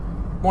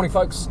Morning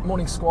folks,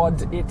 morning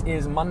squad. It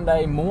is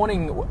Monday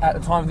morning at the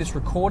time of this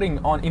recording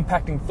on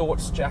Impacting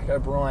Thoughts. Jack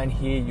O'Brien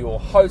here, your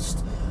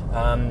host.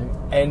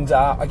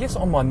 I guess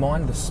on my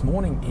mind this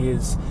morning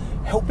is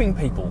helping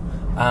people.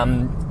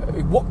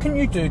 What can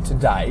you do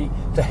today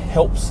to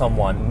help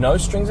someone? No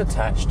strings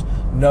attached,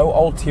 no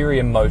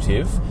ulterior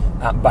motive,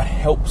 but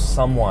help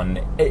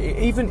someone,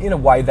 even in a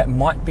way that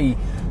might be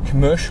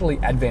commercially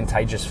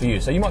advantageous for you.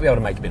 So you might be able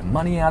to make a bit of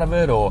money out of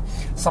it or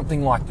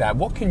something like that.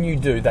 What can you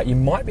do that you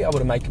might be able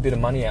to make a bit of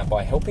money out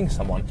by helping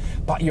someone,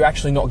 but you're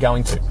actually not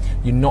going to?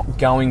 You're not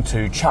going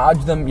to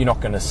charge them, you're not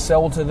going to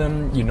sell to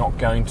them, you're not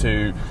going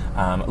to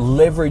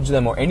leverage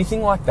them or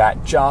anything like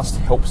that. Just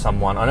help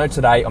someone. I know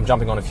today I'm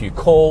jumping on a few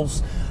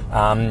calls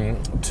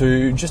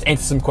to just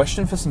answer some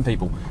questions for some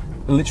people.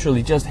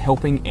 Literally just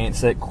helping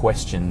answer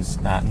questions,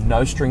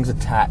 no strings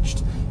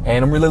attached,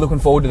 and I'm really looking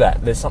forward to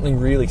that. There's something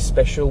really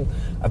special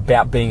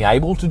about being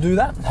able to do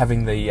that,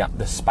 having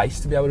the space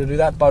to be able to do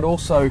that, but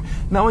also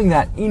knowing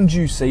that in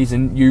due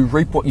season you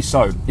reap what you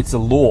sow. It's a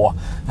law,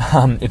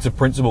 it's a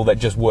principle that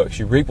just works.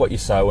 You reap what you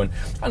sow, and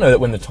I know that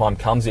when the time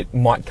comes, it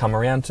might come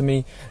around to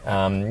me,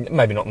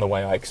 maybe not in the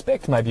way I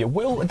expect, maybe it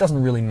will, it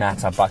doesn't really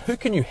matter, but who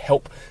can you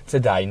help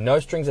today? No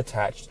strings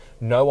attached,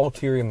 no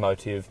ulterior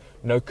motive,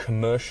 no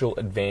commercial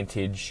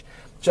advantage,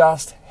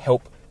 just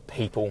help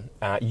people.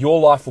 Your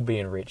life will be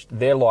enriched,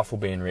 their life will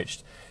be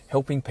enriched.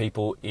 Helping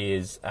people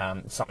is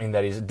something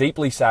that is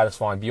deeply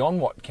satisfying beyond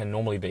what can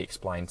normally be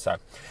explained. So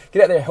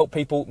get out there, help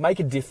people, make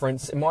a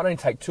difference. It might only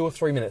take 2 or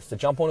 3 minutes to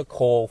jump on a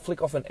call,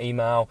 flick off an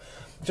email,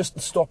 just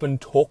stop and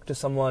talk to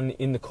someone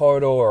in the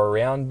corridor or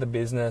around the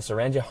business,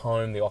 around your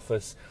home, the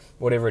office,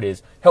 whatever it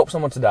is. Help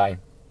someone today.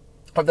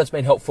 Hope that's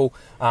been helpful.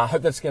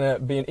 Hope that's going to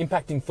be an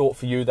impacting thought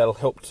for you that'll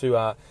help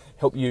to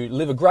help you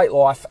live a great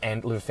life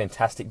and live a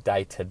fantastic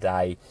day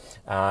today.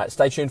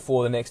 Stay tuned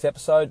for the next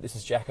episode. This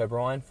is Jack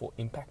O'Brien for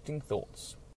Impacting Thoughts.